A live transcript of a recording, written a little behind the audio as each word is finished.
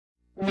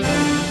My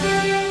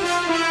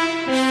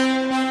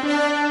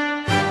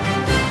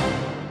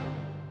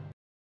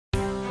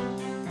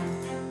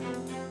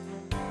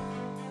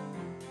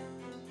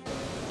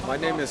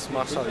name is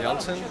Marcel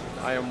Janssen.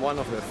 I am one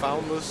of the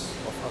founders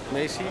of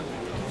Admesy,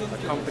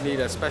 a company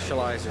that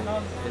specializes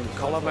in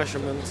color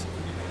measurement,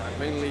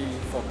 mainly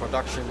for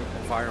production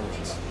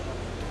environments.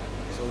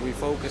 So we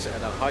focus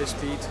at a high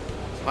speed,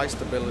 high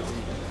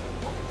stability,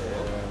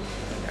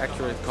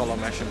 accurate color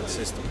measurement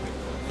system.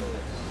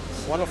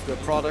 One of the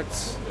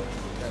products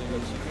that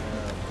we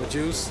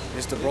produce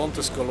is the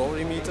Brontes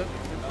Colorimeter,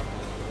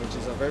 which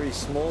is a very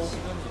small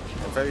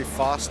and very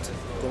fast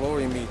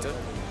colorimeter.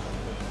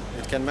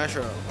 It can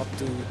measure up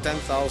to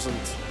 10,000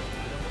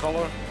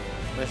 color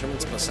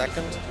measurements per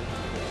second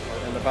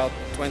and about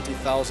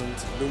 20,000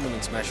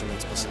 luminance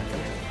measurements per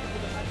second.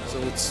 So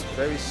it's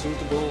very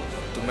suitable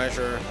to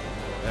measure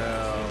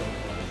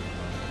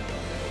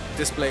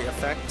display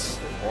effects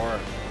or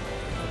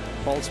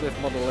pulse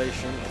width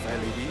modulation of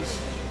LEDs,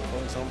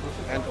 for example,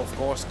 and of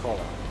course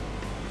color.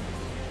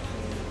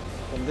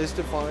 On this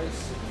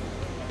device,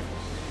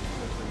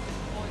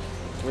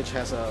 which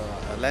has a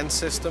lens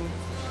system,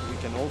 we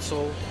can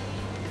also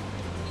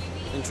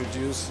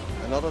introduce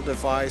another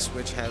device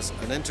which has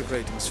an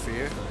integrating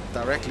sphere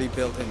directly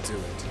built into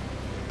it.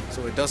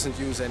 So it doesn't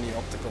use any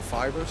optical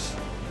fibers.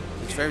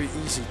 It's very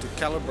easy to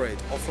calibrate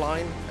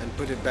offline and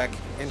put it back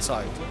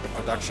inside the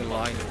production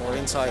line or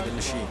inside the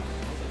machine.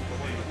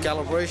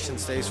 Calibration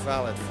stays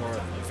valid for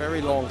a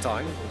very long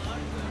time.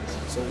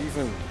 So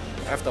even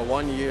after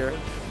 1 year,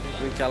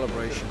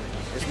 recalibration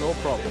is no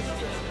problem.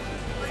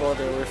 For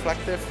the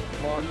reflective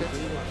market,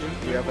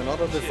 we have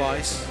another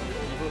device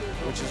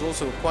which is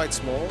also quite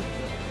small,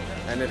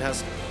 and it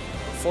has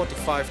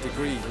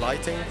 45-degree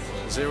lighting,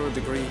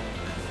 0-degree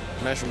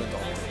measurement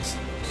optics.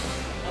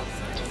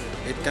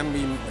 It can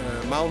be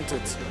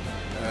mounted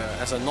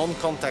as a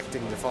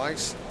non-contacting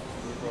device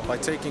by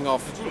taking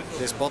off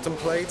this bottom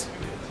plate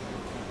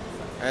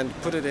and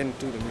put it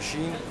into the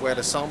machine where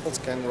the samples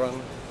can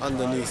run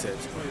underneath it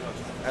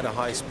at a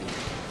high speed.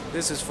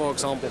 This is, for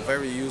example,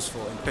 very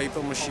useful in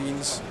paper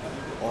machines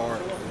or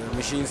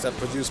machines that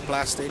produce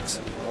plastics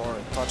or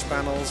touch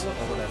panels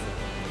or whatever.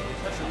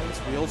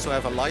 We also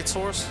have a light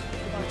source,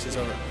 which is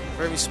a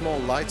very small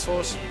light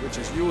source, which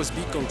is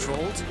USB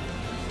controlled.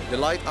 The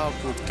light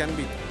output can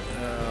be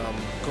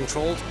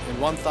controlled in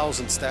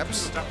 1000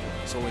 steps,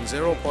 so in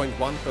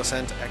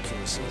 0.1%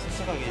 accuracy.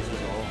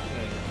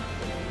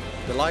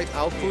 The light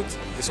output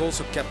is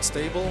also kept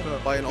stable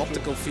by an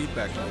optical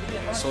feedback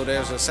loop. So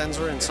there's a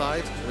sensor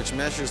inside which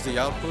measures the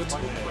output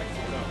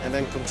and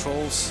then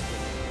controls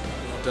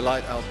the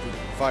light output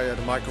via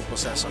the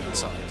microprocessor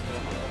inside.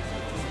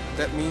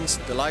 That means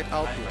the light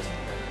output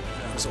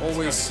is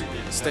always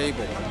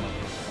stable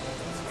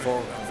for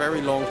a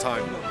very long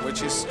time,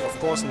 which is of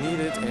course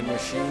needed in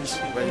machines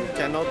where you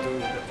cannot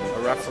do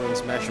a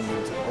reference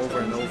measurement over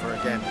and over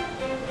again.